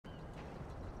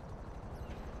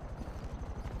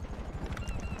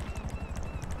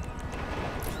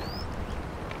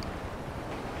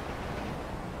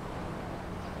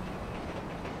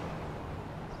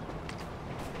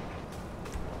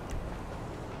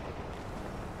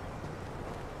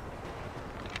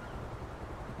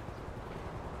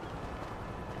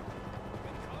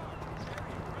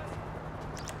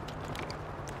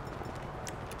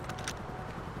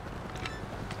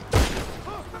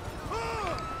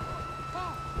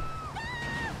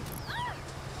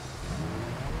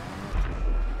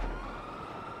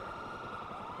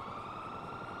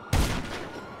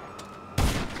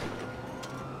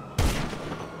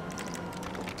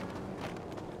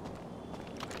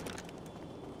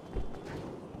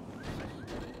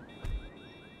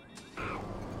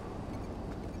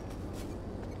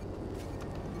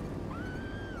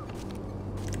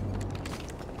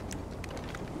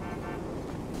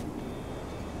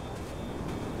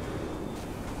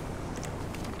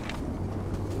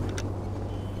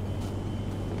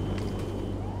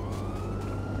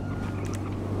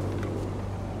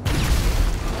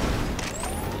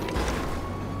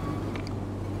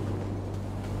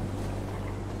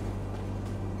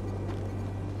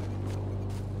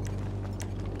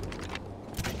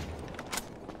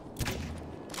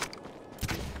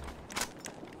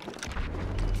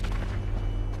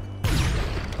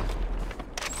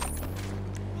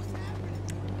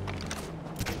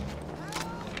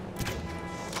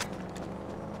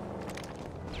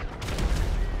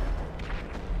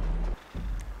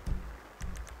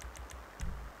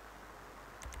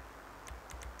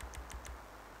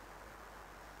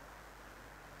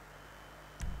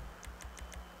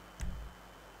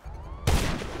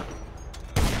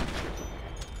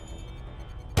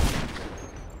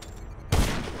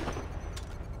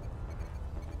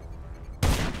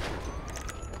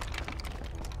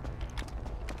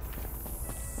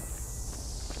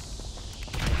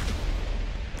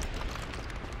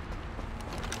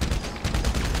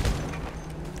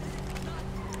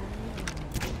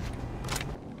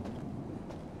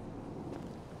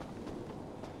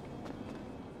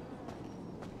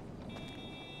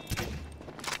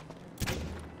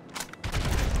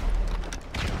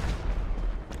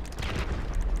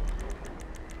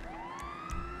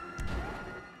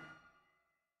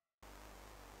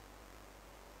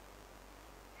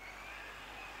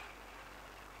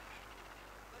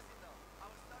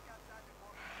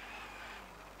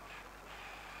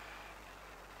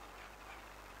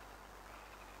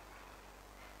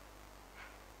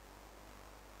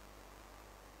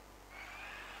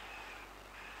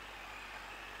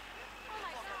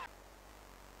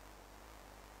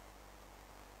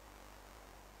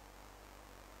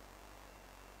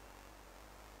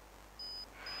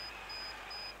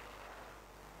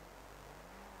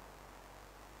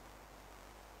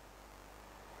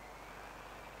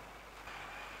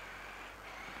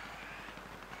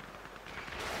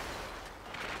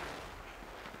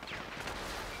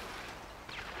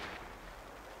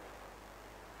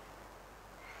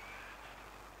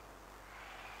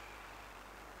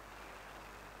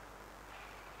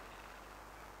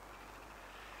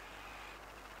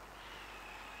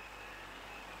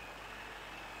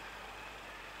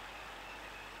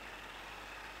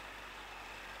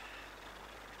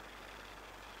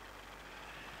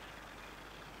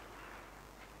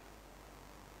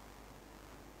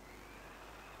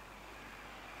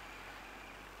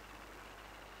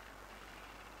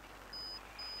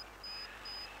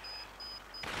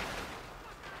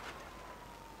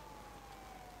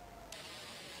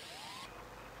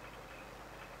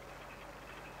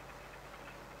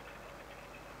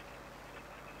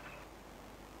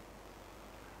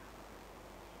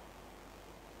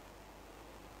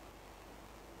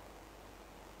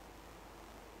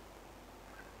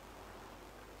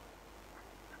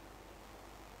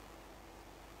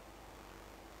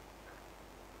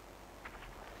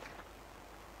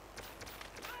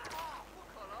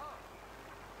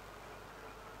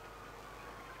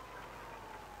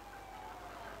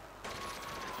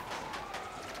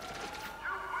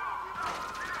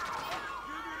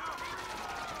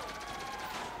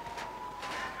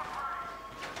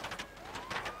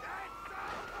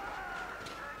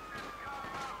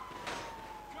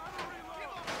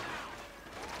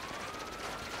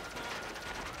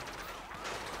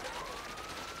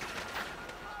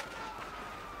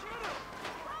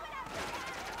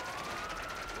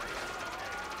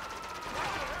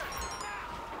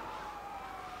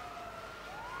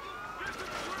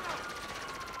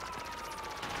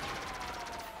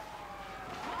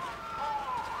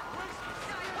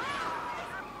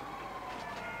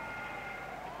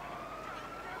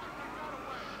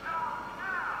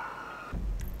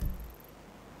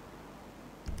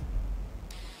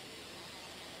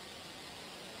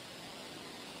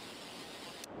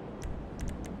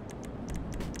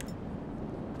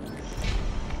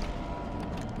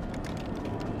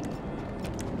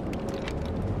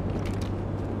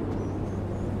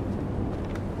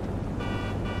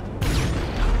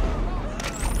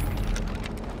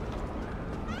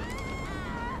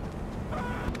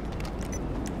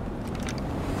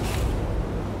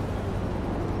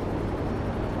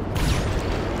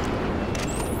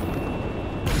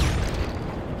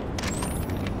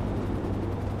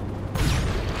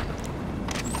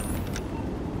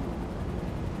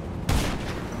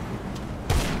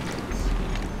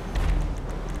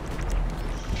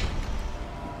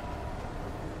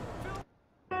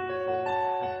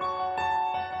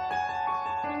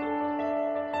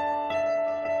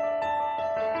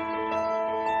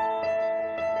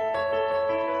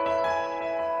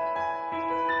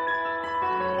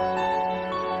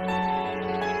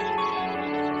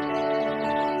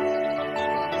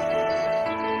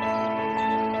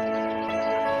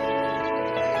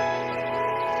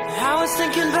was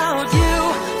thinking about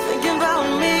you, thinking about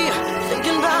me,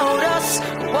 thinking about us,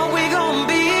 what we gon'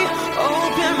 be.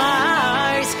 Open my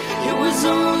eyes, it was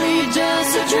only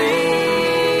just a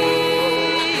dream.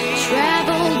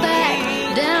 Travel back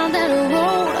down that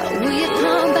road, will you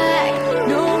come back?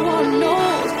 No one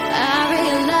knows. I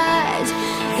realize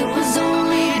it was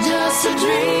only just a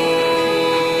dream.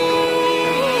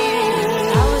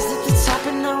 I was at the top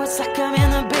and now it's like I'm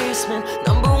in the basement.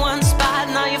 Number one spot,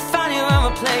 now you found your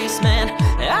own replacement.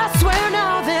 I swear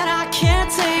now that I can't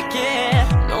take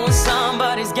it, knowing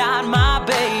somebody's got my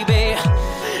baby.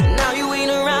 Now you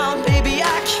ain't around, baby,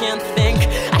 I can't think.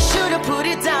 I should've put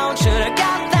it down, should've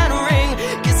got that ring,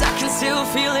 'cause I can still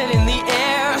feel it in the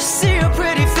air. See your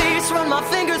pretty face, run my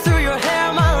finger through your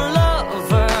hair. My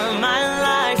lover, my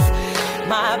life,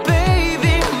 my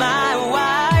baby, my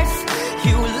wife.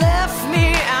 You left me,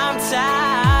 I'm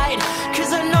tied,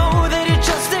 'cause I know that it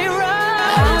just ain't right.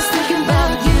 I was thinking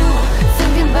about you,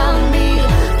 thinking about me,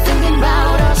 thinking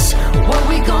about us, what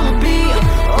we gonna be.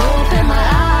 Open my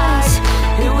eyes,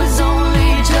 it was only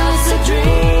just a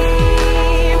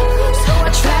dream. So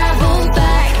I traveled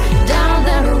back down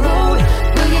that road,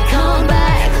 will you come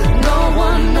back? No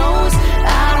one knows.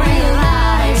 I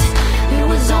realized it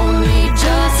was only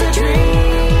just a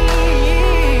dream.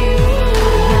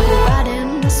 Now we're riding,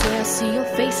 I swear I see your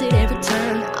face at every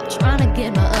turn. I'm trying to get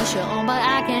my usher on, but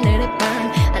I can't let it burn.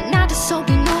 And I just hope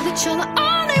you know that you're the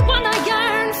only one I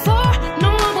yearn for. No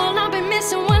one will I be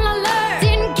missing when I learn.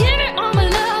 Didn't give it all my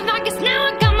love, I guess now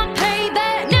I got my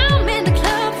payback. Now I'm in the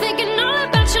club thinking all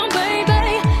about your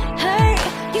baby. Hey,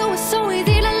 you were so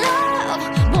easy to love,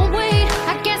 but wait,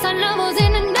 I guess our love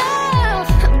wasn't enough.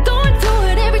 I'm going through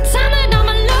it every time that I'm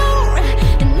alone,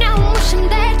 and now I'm wishing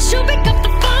that you pick up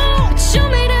the phone. But you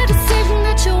made a decision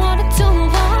that you wanted to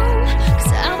move on,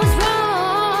 'cause I was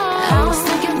wrong. I was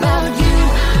thinking about you,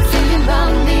 thinking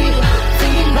about me,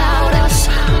 thinking about us,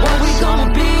 what we gonna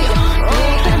be.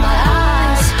 Open my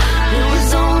eyes, it was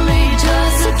only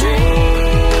just a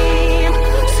dream.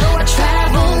 So I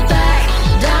traveled back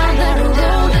down that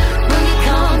road, will you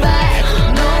come back?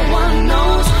 No one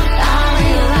knows. I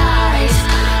realized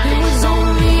it was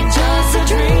only just a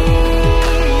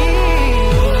dream.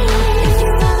 If you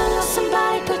ever lost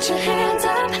somebody, put your hands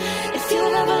up. If you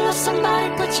ever lost somebody,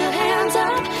 put your hands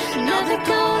up. Now they're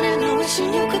gone and you're wishing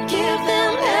you could give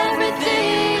them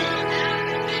everything.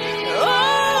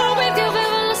 Oh, if you've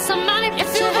ever lost somebody,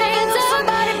 put your hands up.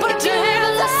 If you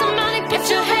ever lost somebody, put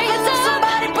your hands up.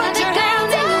 Somebody put Now your they're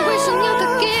hands gone and you're up. wishing you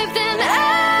could give them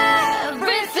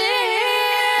everything.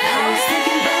 I was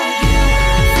thinking about you,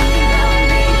 thinking about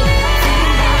me,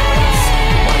 thinking about us,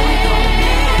 what we gonna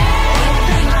be.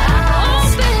 Open my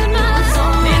eyes, Open my it's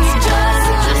only just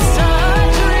a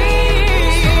dream.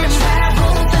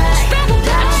 Travel back, travel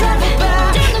back, down the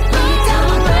road, down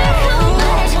the road. No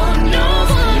one knows.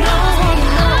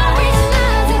 I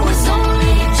realized It was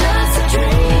only just a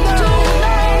dream.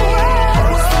 I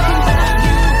was thinking about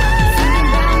you, thinking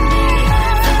about me,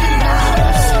 thinking about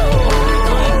us, what we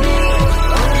gonna be.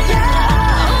 Oh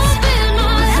yeah. open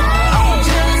my eyes.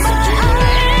 Just a dream.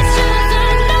 It's just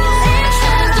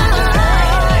a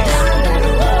Down that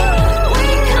road, we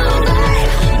come back.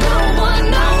 No one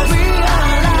knows.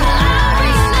 Realize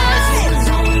it was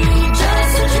only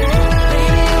just a dream.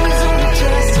 Baby, it was only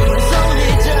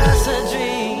just a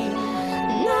dream.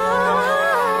 No,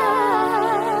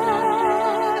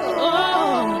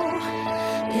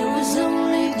 it was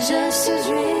only just a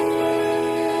dream.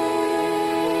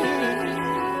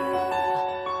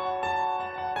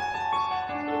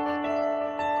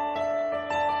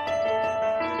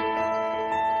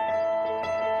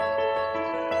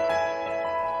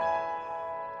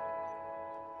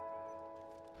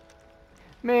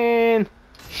 Man,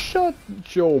 shut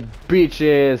your bitch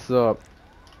ass up.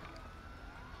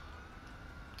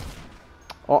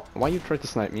 Oh, why you try to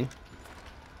snipe me?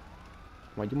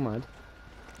 Why you mad?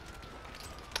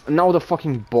 Now the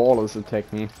fucking ballers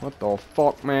attack me. What the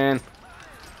fuck, man?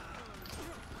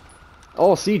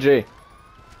 Oh, CJ.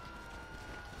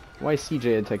 Why is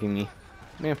CJ attacking me?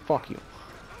 Man, fuck you.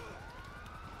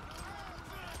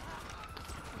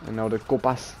 And now the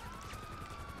copas.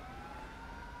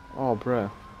 Oh, bruh.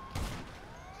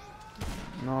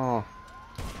 No.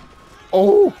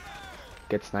 Oh!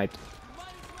 Get sniped.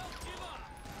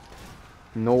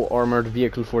 No armored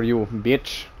vehicle for you,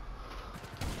 bitch.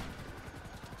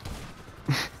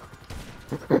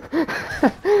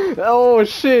 Oh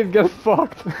shit, get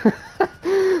fucked.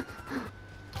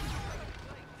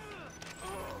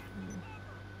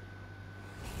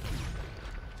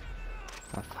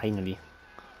 Finally.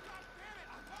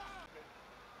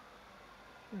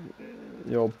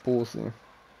 Yo, pussy.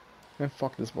 Man,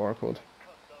 fuck this barcode.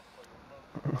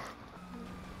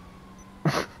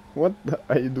 What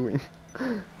are you doing?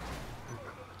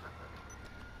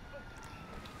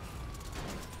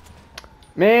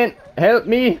 Man, help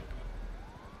me!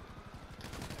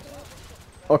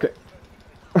 Okay.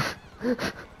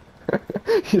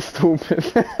 He's stupid.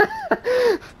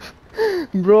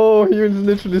 Bro, he was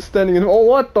literally standing in. Oh,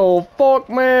 what the fuck,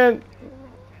 man!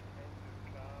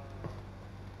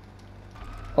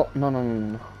 Oh, no, no, no,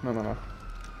 no, no, no, no.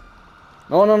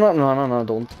 No, no, no, no, no, no,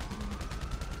 don't.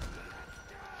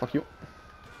 Fuck you.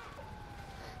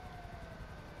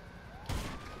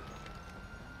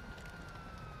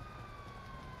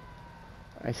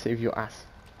 I save your ass.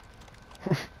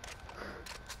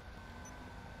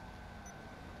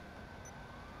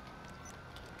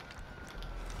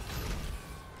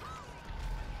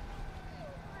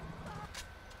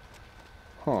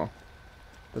 Huh.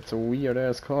 That's a weird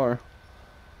ass car.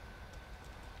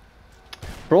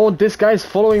 Bro, this guy's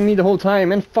following me the whole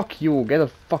time, and fuck you. Get the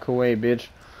fuck away, bitch.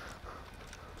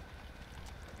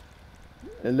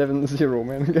 11-0,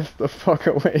 man. Get the fuck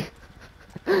away.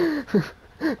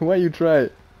 Why you try?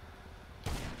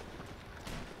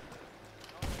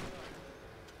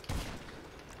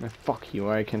 Man, fuck you.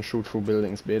 I can shoot through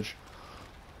buildings, bitch.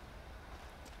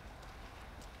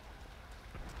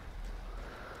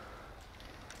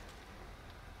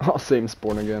 Oh, same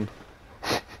spawn again.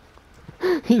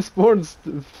 He spawns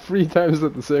 3 times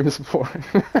at the same spawn.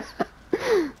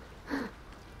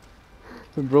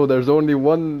 Bro, there's only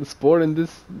one spawn in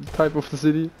this type of the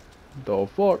city. The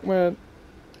fuck, man?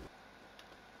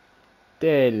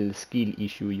 Tell skill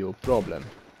issue your problem.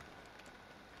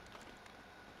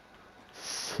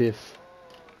 Sif.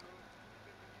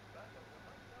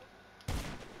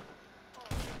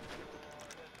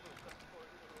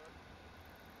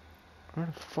 Where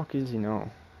the fuck is he now?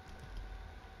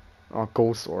 Oh,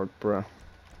 ghost orb, bruh.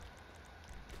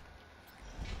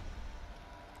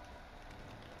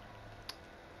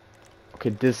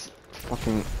 Okay, this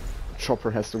fucking chopper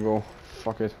has to go.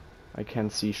 Fuck it. I can't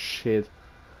see shit.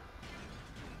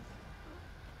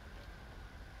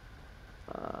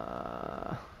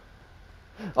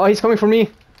 Oh, he's coming for me!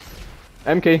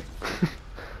 MK.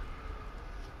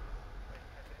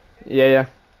 Yeah, yeah.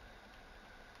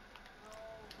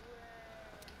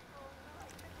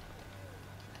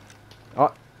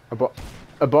 Oh,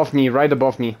 above me, right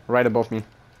above me, right above me.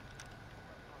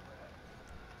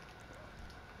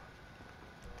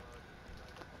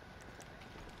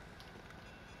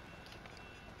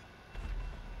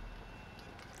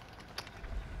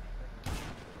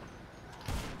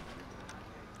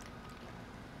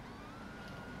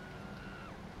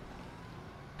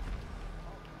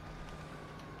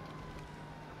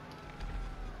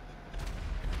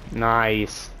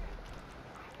 Nice.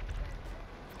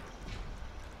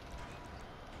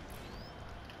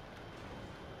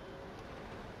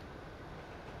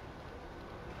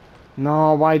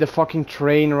 No, why the fucking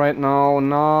train right now?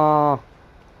 No.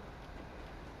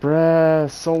 Bruh,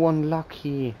 so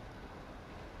unlucky.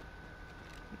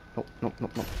 Nope, nope,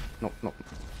 nope, nope, nope, nope.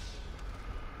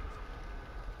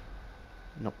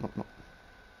 Nope, nope, nope.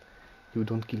 You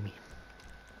don't kill me.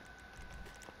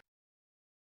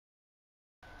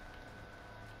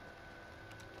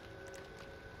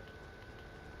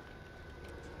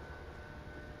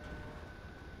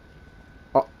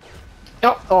 Oh.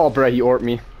 Oh, oh, bruh, he orbed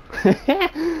me.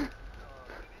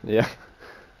 Yeah.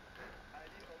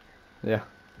 Yeah.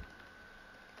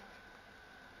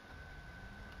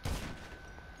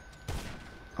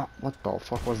 Oh, what the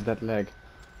fuck was that lag?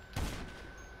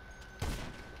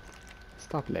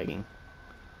 Stop lagging.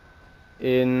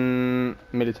 In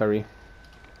military.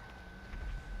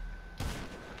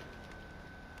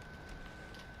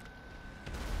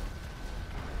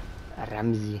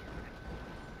 Ramsey.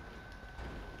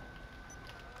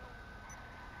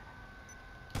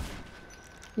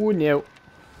 Oh no.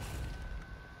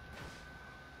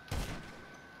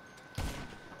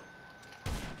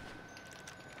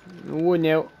 Oh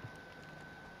no.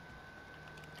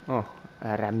 Oh,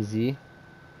 Ramsey.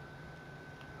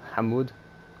 Hamoud.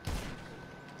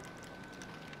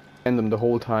 And him the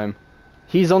whole time.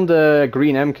 He's on the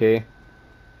green MK.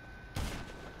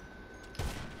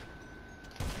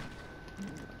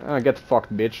 Ah, get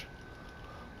fucked, bitch.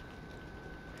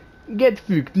 Get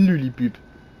fucked, lollipop.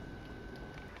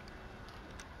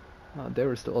 Ah,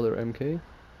 there is the other MK.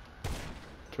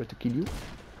 Try to kill you.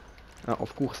 Ah,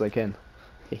 of course I can.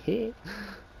 Hehe.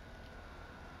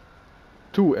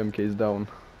 2 MKs down.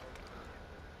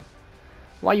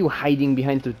 Why are you hiding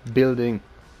behind the building?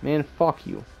 Man, fuck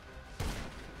you.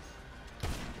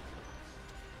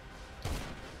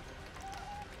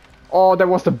 Oh, that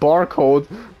was the barcode.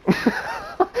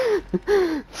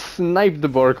 Snipe the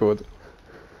barcode.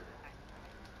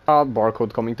 Ah,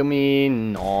 barcode coming to me.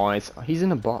 Nice. He's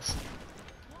in a bus.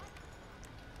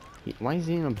 Why is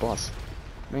he in a bus?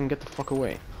 Man, get the fuck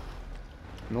away.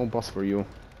 No bus for you.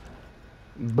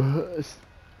 Bus.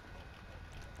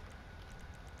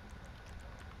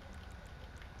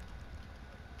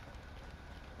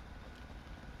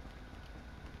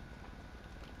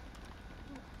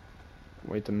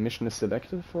 Wait, the mission is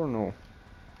selected for? No.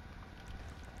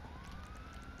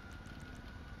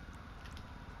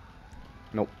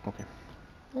 Nope, okay.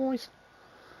 Nice.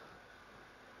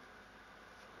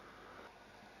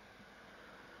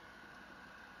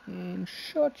 And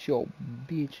shut your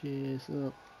bitches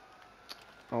up.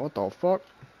 Oh, what the fuck?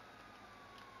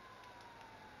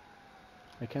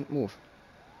 I can't move.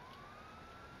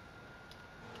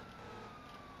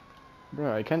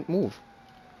 Bruh, I can't move.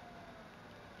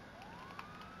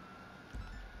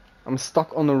 I'm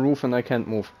stuck on the roof and I can't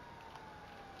move.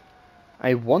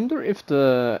 I wonder if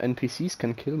the NPCs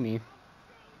can kill me.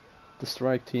 The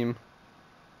strike team.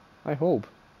 I hope.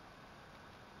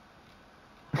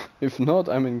 If not,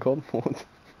 I'm in God mode.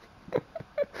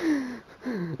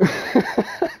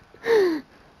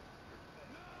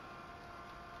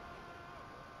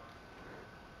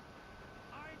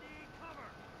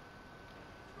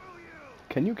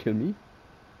 Can you kill me?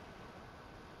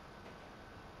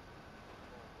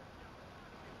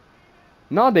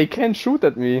 No, they can't shoot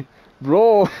at me.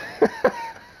 Bro.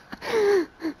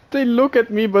 They look at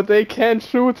me, but they can't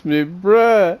shoot me,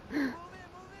 bruh.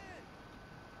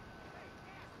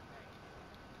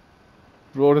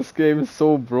 Bro, this game is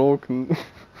so broken.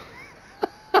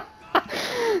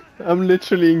 I'm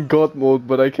literally in God mode,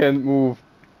 but I can't move.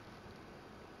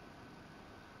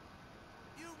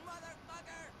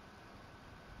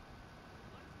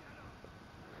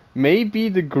 Maybe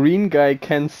the green guy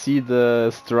can see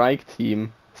the strike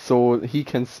team, so he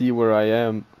can see where I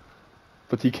am.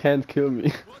 But he can't kill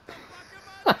me.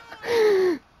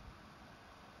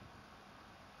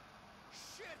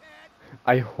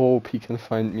 I hope he can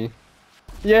find me.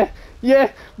 Yeah,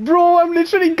 yeah, bro, I'm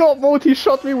literally in God mode. He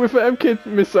shot me with an MK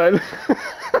missile.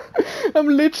 I'm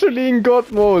literally in God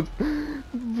mode.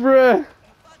 Bruh.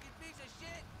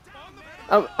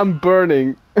 I'm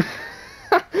burning.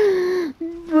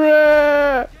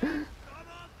 Bruh.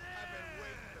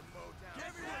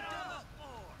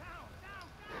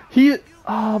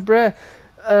 Oh, bruh.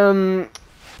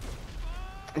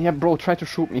 Yeah, bro, try to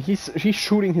shoot me. He's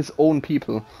shooting his own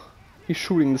people. He's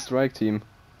shooting the strike team.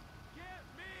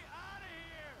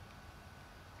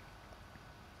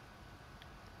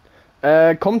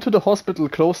 Come to the hospital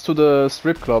close to the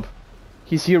strip club.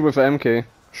 He's here with MK,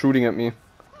 shooting at me.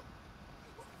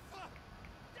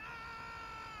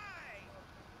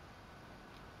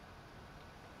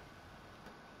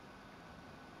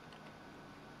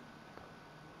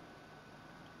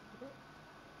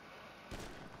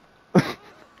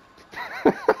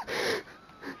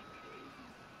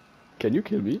 Can you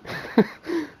kill me?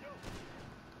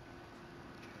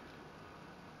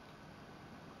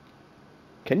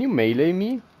 Can you melee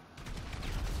me?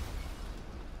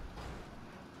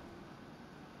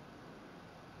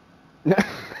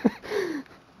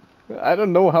 I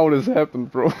don't know how this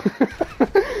happened, bro.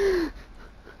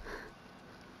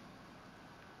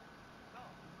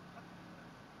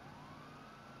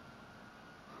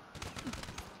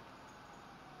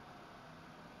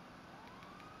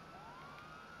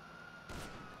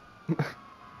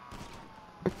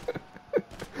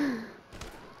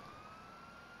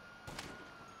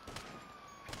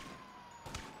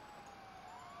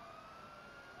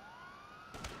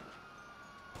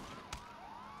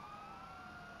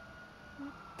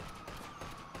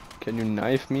 Can you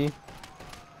knife me?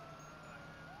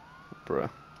 Bruh.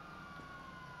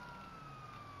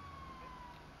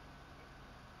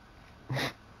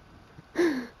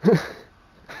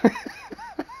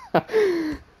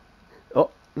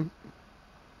 Oh.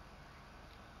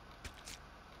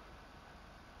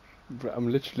 Bruh, I'm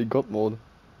literally God mode.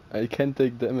 I can't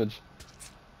take damage.